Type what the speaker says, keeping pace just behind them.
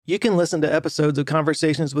You can listen to episodes of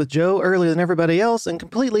Conversations with Joe earlier than everybody else and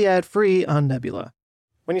completely ad-free on Nebula.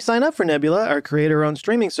 When you sign up for Nebula, our creator-owned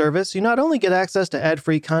streaming service, you not only get access to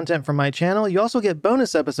ad-free content from my channel, you also get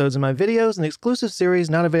bonus episodes of my videos and exclusive series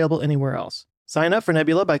not available anywhere else. Sign up for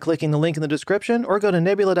Nebula by clicking the link in the description or go to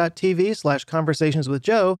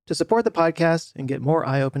nebula.tv/conversationswithjoe to support the podcast and get more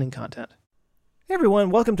eye-opening content. Hey everyone,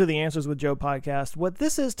 welcome to the Answers with Joe podcast. What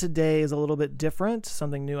this is today is a little bit different,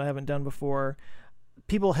 something new I haven't done before.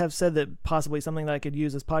 People have said that possibly something that I could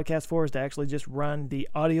use this podcast for is to actually just run the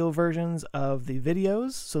audio versions of the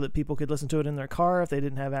videos so that people could listen to it in their car if they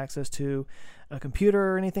didn't have access to a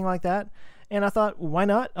computer or anything like that. And I thought, why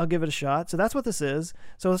not? I'll give it a shot. So that's what this is.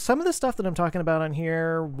 So some of the stuff that I'm talking about on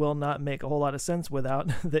here will not make a whole lot of sense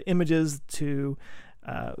without the images to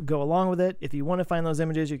go along with it. If you want to find those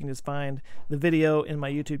images, you can just find the video in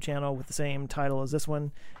my YouTube channel with the same title as this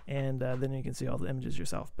one, and then you can see all the images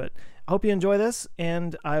yourself. But I hope you enjoy this,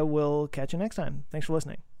 and I will catch you next time. Thanks for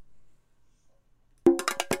listening.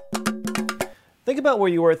 Think about where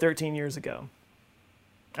you were 13 years ago.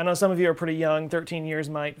 I know some of you are pretty young. 13 years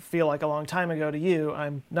might feel like a long time ago to you.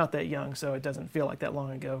 I'm not that young, so it doesn't feel like that long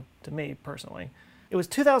ago to me personally. It was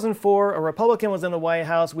 2004, a Republican was in the White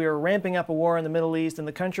House, we were ramping up a war in the Middle East, and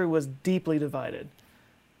the country was deeply divided.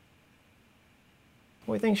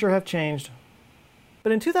 Boy, things sure have changed.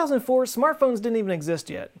 But in 2004, smartphones didn't even exist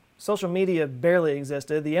yet. Social media barely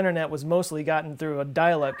existed, the internet was mostly gotten through a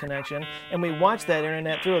dial-up connection, and we watched that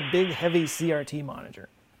internet through a big, heavy CRT monitor.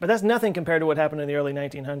 But that's nothing compared to what happened in the early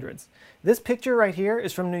 1900s. This picture right here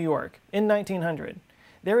is from New York, in 1900.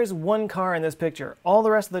 There is one car in this picture. All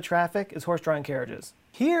the rest of the traffic is horse-drawn carriages.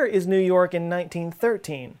 Here is New York in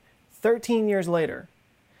 1913, 13 years later.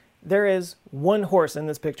 There is one horse in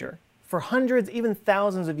this picture. For hundreds, even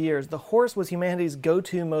thousands of years, the horse was humanity's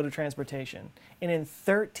go-to mode of transportation. And in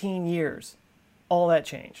 13 years, all that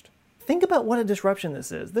changed. Think about what a disruption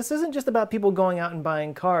this is. This isn't just about people going out and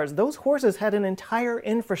buying cars. Those horses had an entire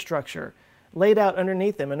infrastructure laid out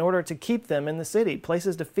underneath them in order to keep them in the city,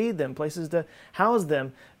 places to feed them, places to house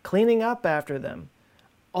them, cleaning up after them.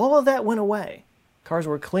 All of that went away. Cars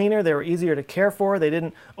were cleaner, they were easier to care for, they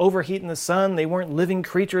didn't overheat in the sun, they weren't living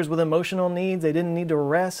creatures with emotional needs, they didn't need to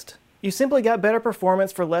rest. You simply got better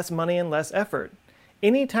performance for less money and less effort.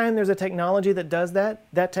 Anytime there's a technology that does that,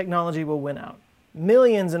 that technology will win out.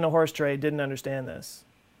 Millions in the horse trade didn't understand this.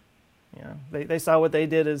 You know, they saw what they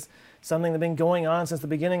did as something that's been going on since the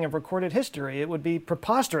beginning of recorded history. It would be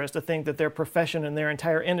preposterous to think that their profession and their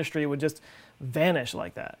entire industry would just vanish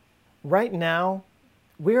like that. Right now,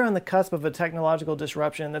 we're on the cusp of a technological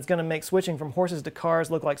disruption that's going to make switching from horses to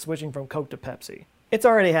cars look like switching from Coke to Pepsi. It's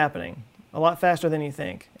already happening, a lot faster than you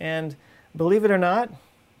think. And believe it or not,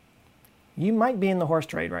 you might be in the horse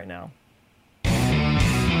trade right now.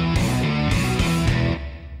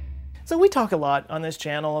 So we talk a lot on this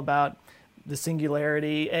channel about the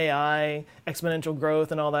singularity, AI, exponential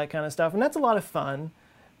growth, and all that kind of stuff, and that's a lot of fun.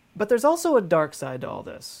 But there's also a dark side to all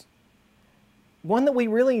this. One that we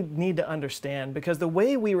really need to understand, because the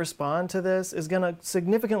way we respond to this is going to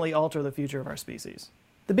significantly alter the future of our species.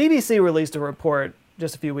 The BBC released a report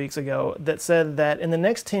just a few weeks ago that said that in the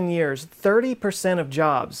next 10 years, 30% of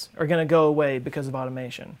jobs are going to go away because of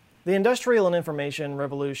automation. The industrial and information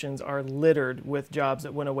revolutions are littered with jobs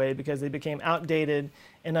that went away because they became outdated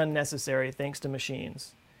and unnecessary thanks to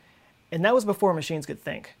machines. And that was before machines could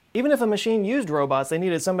think. Even if a machine used robots, they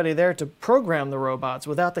needed somebody there to program the robots.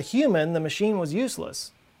 Without the human, the machine was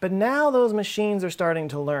useless. But now those machines are starting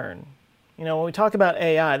to learn. You know, when we talk about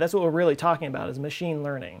AI, that's what we're really talking about, is machine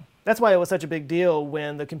learning. That's why it was such a big deal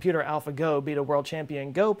when the computer AlphaGo beat a world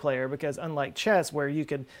champion Go player, because unlike chess, where you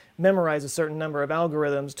could memorize a certain number of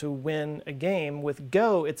algorithms to win a game, with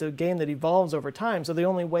Go, it's a game that evolves over time, so the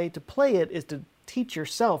only way to play it is to teach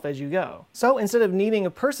yourself as you go. So instead of needing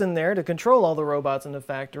a person there to control all the robots in the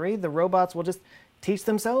factory, the robots will just teach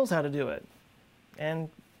themselves how to do it. And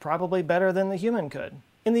probably better than the human could.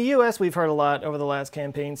 In the US, we've heard a lot over the last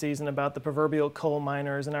campaign season about the proverbial coal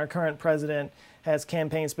miners, and our current president has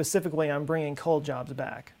campaigned specifically on bringing coal jobs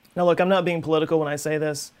back. Now look, I'm not being political when I say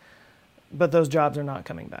this, but those jobs are not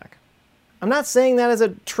coming back. I'm not saying that as a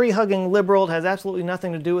tree-hugging liberal. It has absolutely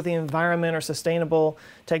nothing to do with the environment or sustainable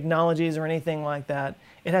technologies or anything like that.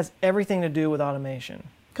 It has everything to do with automation.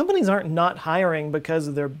 Companies aren't not hiring because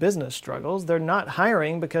of their business struggles. They're not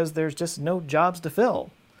hiring because there's just no jobs to fill.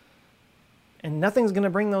 And nothing's going to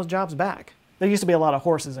bring those jobs back. There used to be a lot of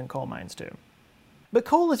horses in coal mines too. But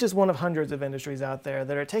coal is just one of hundreds of industries out there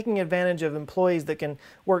that are taking advantage of employees that can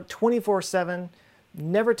work 24/7,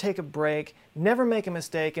 never take a break, never make a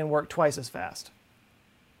mistake, and work twice as fast.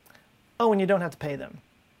 Oh, and you don't have to pay them.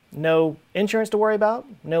 No insurance to worry about,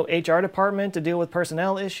 no HR department to deal with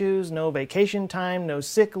personnel issues, no vacation time, no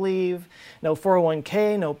sick leave, no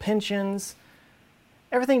 401k, no pensions.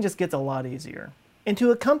 Everything just gets a lot easier. And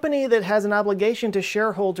to a company that has an obligation to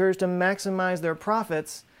shareholders to maximize their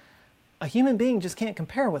profits, a human being just can't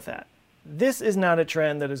compare with that. This is not a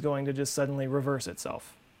trend that is going to just suddenly reverse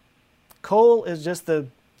itself. Coal is just the,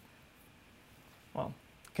 well,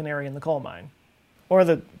 canary in the coal mine. Or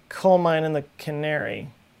the coal mine and the canary,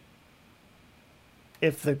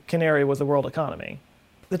 if the canary was the world economy.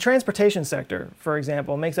 The transportation sector, for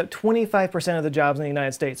example, makes up 25% of the jobs in the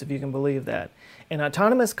United States, if you can believe that. And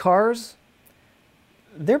autonomous cars,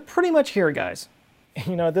 they're pretty much here, guys.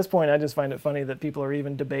 You know, at this point, I just find it funny that people are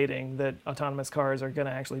even debating that autonomous cars are going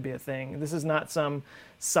to actually be a thing. This is not some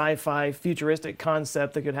sci-fi futuristic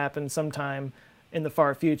concept that could happen sometime in the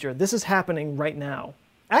far future. This is happening right now.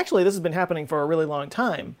 Actually, this has been happening for a really long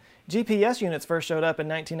time. GPS units first showed up in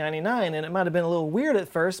 1999, and it might have been a little weird at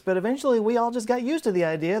first, but eventually we all just got used to the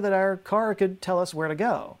idea that our car could tell us where to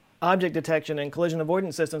go. Object detection and collision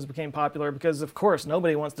avoidance systems became popular because, of course,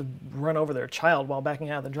 nobody wants to run over their child while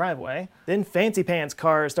backing out of the driveway. Then fancy pants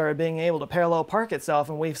cars started being able to parallel park itself,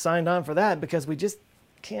 and we've signed on for that because we just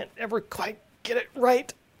can't ever quite get it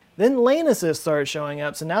right. Then lane assist started showing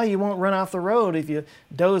up, so now you won't run off the road if you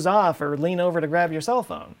doze off or lean over to grab your cell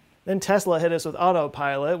phone. Then Tesla hit us with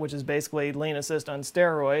autopilot, which is basically lane assist on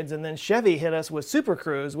steroids, and then Chevy hit us with Super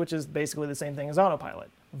Cruise, which is basically the same thing as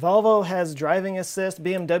autopilot. Volvo has driving assist,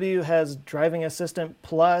 BMW has driving assistant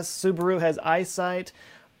plus, Subaru has eyesight.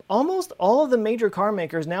 Almost all of the major car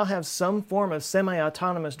makers now have some form of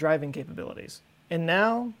semi-autonomous driving capabilities. And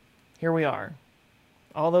now, here we are.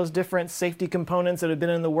 All those different safety components that have been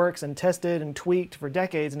in the works and tested and tweaked for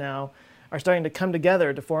decades now are starting to come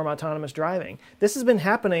together to form autonomous driving. This has been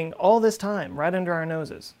happening all this time, right under our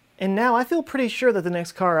noses. And now I feel pretty sure that the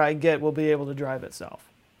next car I get will be able to drive itself.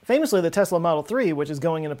 Famously, the Tesla Model 3, which is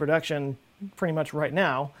going into production pretty much right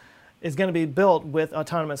now, is going to be built with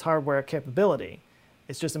autonomous hardware capability.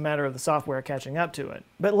 It's just a matter of the software catching up to it.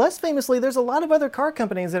 But less famously, there's a lot of other car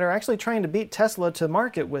companies that are actually trying to beat Tesla to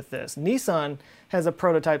market with this. Nissan has a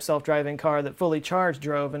prototype self-driving car that fully charged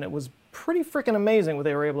drove, and it was pretty freaking amazing what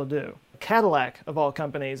they were able to do. Cadillac, of all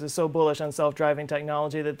companies, is so bullish on self-driving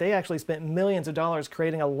technology that they actually spent millions of dollars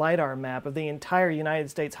creating a LiDAR map of the entire United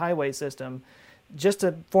States highway system just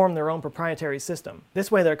to form their own proprietary system.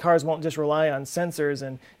 This way their cars won't just rely on sensors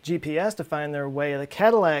and GPS to find their way. The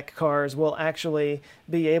Cadillac cars will actually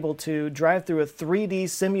be able to drive through a 3D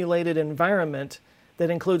simulated environment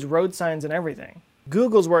that includes road signs and everything.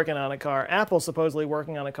 Google's working on a car, Apple's supposedly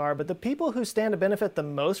working on a car, but the people who stand to benefit the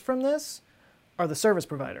most from this are the service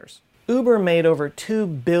providers. Uber made over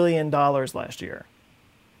 $2 billion last year.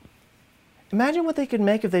 Imagine what they could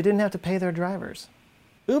make if they didn't have to pay their drivers.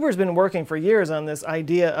 Uber's been working for years on this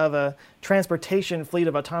idea of a transportation fleet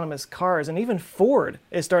of autonomous cars, and even Ford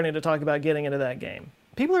is starting to talk about getting into that game.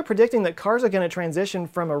 People are predicting that cars are going to transition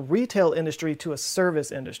from a retail industry to a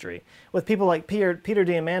service industry, with people like Peter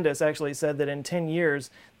Diamandis actually said that in 10 years,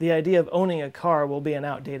 the idea of owning a car will be an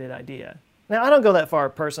outdated idea. Now, I don't go that far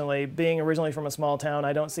personally. Being originally from a small town,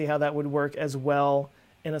 I don't see how that would work as well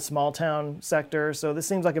in a small town sector, so this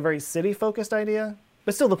seems like a very city-focused idea.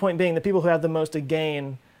 But still, the point being, the people who have the most to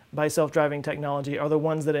gain by self-driving technology are the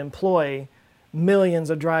ones that employ millions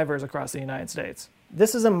of drivers across the United States.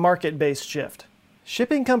 This is a market-based shift.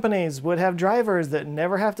 Shipping companies would have drivers that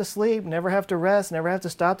never have to sleep, never have to rest, never have to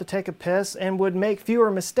stop to take a piss, and would make fewer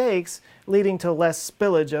mistakes, leading to less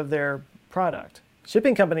spillage of their product.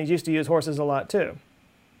 Shipping companies used to use horses a lot too.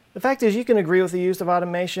 The fact is, you can agree with the use of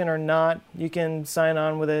automation or not, you can sign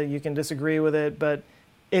on with it, you can disagree with it, but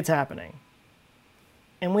it's happening.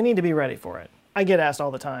 And we need to be ready for it. I get asked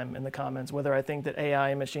all the time in the comments whether I think that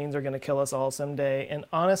AI and machines are going to kill us all someday, and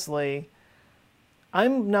honestly,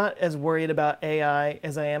 I'm not as worried about AI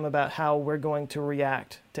as I am about how we're going to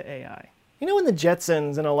react to AI. You know, in the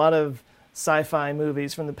Jetsons and a lot of sci-fi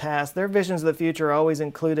movies from the past, their visions of the future always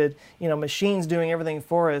included, machines doing everything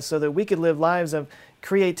for us so that we could live lives of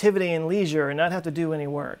creativity and leisure and not have to do any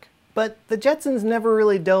work. But the Jetsons never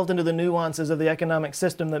really delved into the nuances of the economic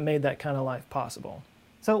system that made that kind of life possible.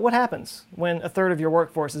 So what happens when a third of your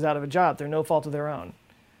workforce is out of a job through no fault of their own?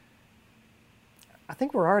 I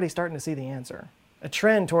think we're already starting to see the answer. A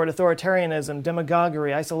trend toward authoritarianism,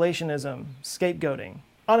 demagoguery, isolationism, scapegoating.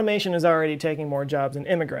 Automation is already taking more jobs than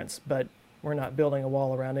immigrants, but we're not building a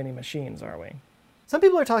wall around any machines, are we? Some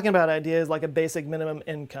people are talking about ideas like a basic minimum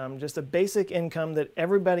income, just a basic income that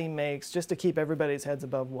everybody makes just to keep everybody's heads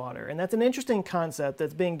above water. And that's an interesting concept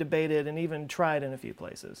that's being debated and even tried in a few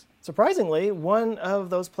places. Surprisingly, one of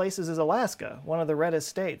those places is Alaska, one of the reddest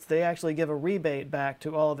states. They actually give a rebate back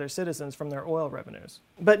to all of their citizens from their oil revenues.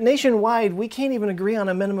 But nationwide, we can't even agree on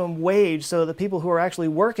a minimum wage so the people who are actually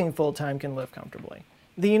working full-time can live comfortably.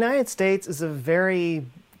 The United States is a very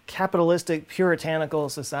capitalistic, puritanical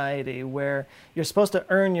society where you're supposed to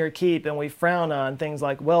earn your keep, and we frown on things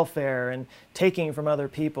like welfare and taking from other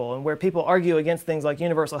people, and where people argue against things like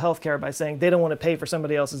universal health care by saying they don't want to pay for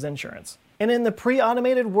somebody else's insurance. And in the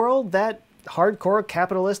pre-automated world, that hardcore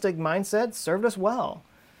capitalistic mindset served us well.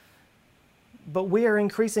 But we are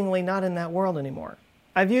increasingly not in that world anymore.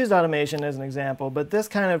 I've used automation as an example, but this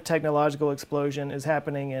kind of technological explosion is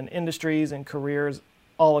happening in industries and careers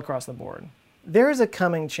all across the board. There is a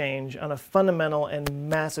coming change on a fundamental and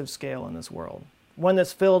massive scale in this world, one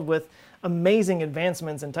that's filled with amazing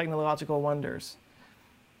advancements and technological wonders.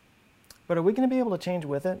 But are we going to be able to change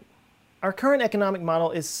with it? Our current economic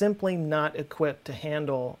model is simply not equipped to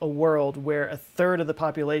handle a world where a third of the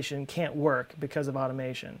population can't work because of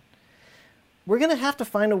automation. We're going to have to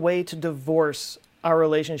find a way to divorce our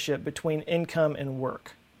relationship between income and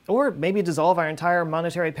work, or maybe dissolve our entire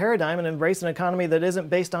monetary paradigm and embrace an economy that isn't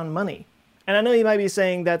based on money. And I know you might be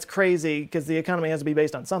saying that's crazy because the economy has to be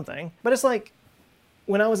based on something, but it's like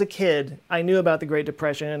when I was a kid, I knew about the Great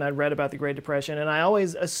Depression and I'd read about the Great Depression, and I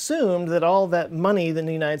always assumed that all that money in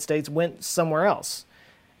the United States went somewhere else.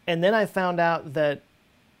 And then I found out that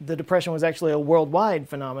the Depression was actually a worldwide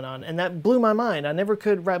phenomenon, and that blew my mind. I never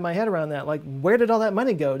could wrap my head around that. Like, where did all that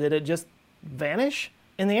money go? Did it just vanish?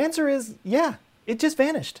 And the answer is, yeah, it just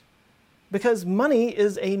vanished. Because money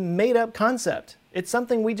is a made-up concept. It's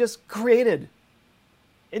something we just created.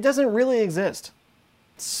 It doesn't really exist.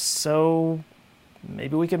 So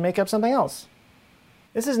maybe we could make up something else.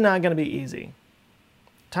 This is not going to be easy.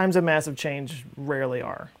 Times of massive change rarely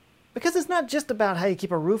are. Because it's not just about how you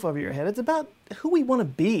keep a roof over your head, it's about who we want to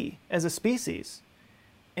be as a species.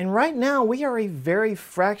 And right now, we are a very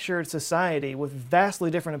fractured society with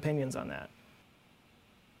vastly different opinions on that.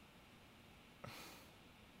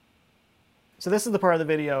 So this is the part of the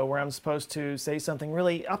video where I'm supposed to say something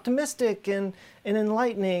really optimistic and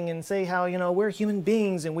enlightening and say how, we're human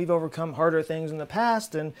beings and we've overcome harder things in the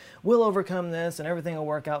past and we'll overcome this and everything will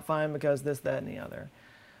work out fine because this, that, and the other.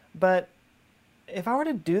 But if I were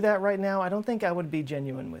to do that right now, I don't think I would be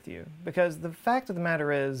genuine with you, because the fact of the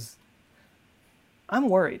matter is, I'm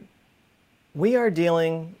worried. We are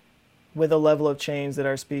dealing with a level of change that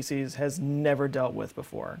our species has never dealt with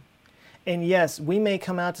before. And yes, we may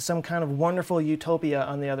come out to some kind of wonderful utopia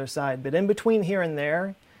on the other side, but in between here and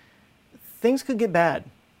there, things could get bad.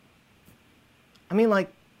 I mean,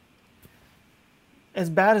 like,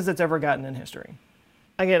 as bad as it's ever gotten in history.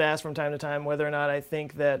 I get asked from time to time whether or not I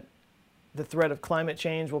think that the threat of climate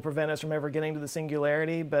change will prevent us from ever getting to the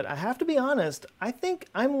singularity, but I have to be honest, I think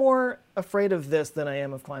I'm more afraid of this than I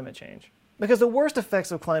am of climate change. Because the worst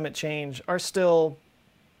effects of climate change are still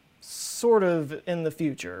sort of in the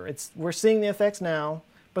future. We're seeing the effects now,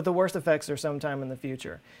 but the worst effects are sometime in the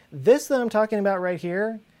future. This that I'm talking about right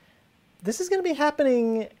here, this is going to be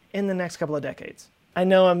happening in the next couple of decades. I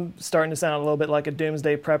know I'm starting to sound a little bit like a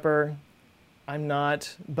doomsday prepper. I'm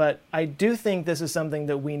not, but I do think this is something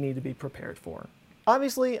that we need to be prepared for.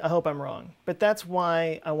 Obviously, I hope I'm wrong, but that's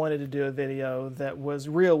why I wanted to do a video that was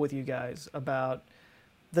real with you guys about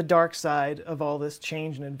the dark side of all this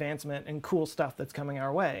change and advancement and cool stuff that's coming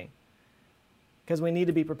our way. Because we need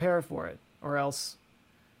to be prepared for it, or else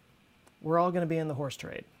we're all going to be in the horse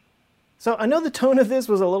trade. So I know the tone of this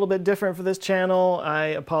was a little bit different for this channel. I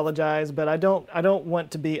apologize, but I don't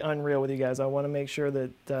want to be unreal with you guys. I want to make sure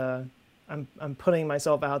that I'm putting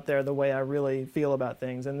myself out there the way I really feel about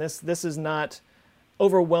things. And this is not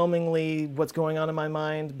overwhelmingly what's going on in my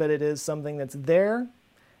mind, but it is something that's there,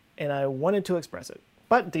 and I wanted to express it.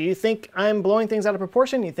 But do you think I'm blowing things out of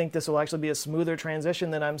proportion? You think this will actually be a smoother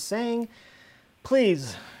transition than I'm saying?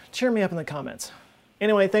 Please cheer me up in the comments.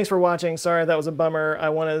 Anyway, thanks for watching. Sorry that was a bummer. I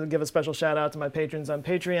want to give a special shout out to my patrons on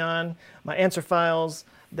Patreon, my answer files.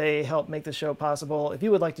 They help make the show possible. If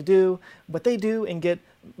you would like to do what they do and get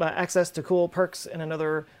access to cool perks and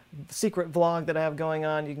another secret vlog that I have going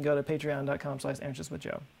on, you can go to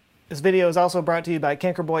patreon.com/anxiouswithjoe. This video is also brought to you by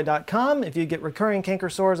cankerboy.com. If you get recurring canker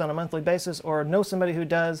sores on a monthly basis or know somebody who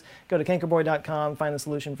does, go to cankerboy.com, find a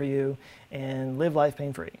solution for you, and live life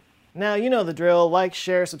pain-free. Now, you know the drill. Like,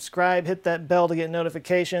 share, subscribe, hit that bell to get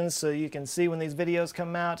notifications so you can see when these videos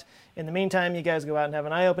come out. In the meantime, you guys go out and have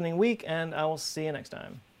an eye-opening week, and I will see you next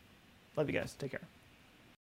time. Love you guys. Take care.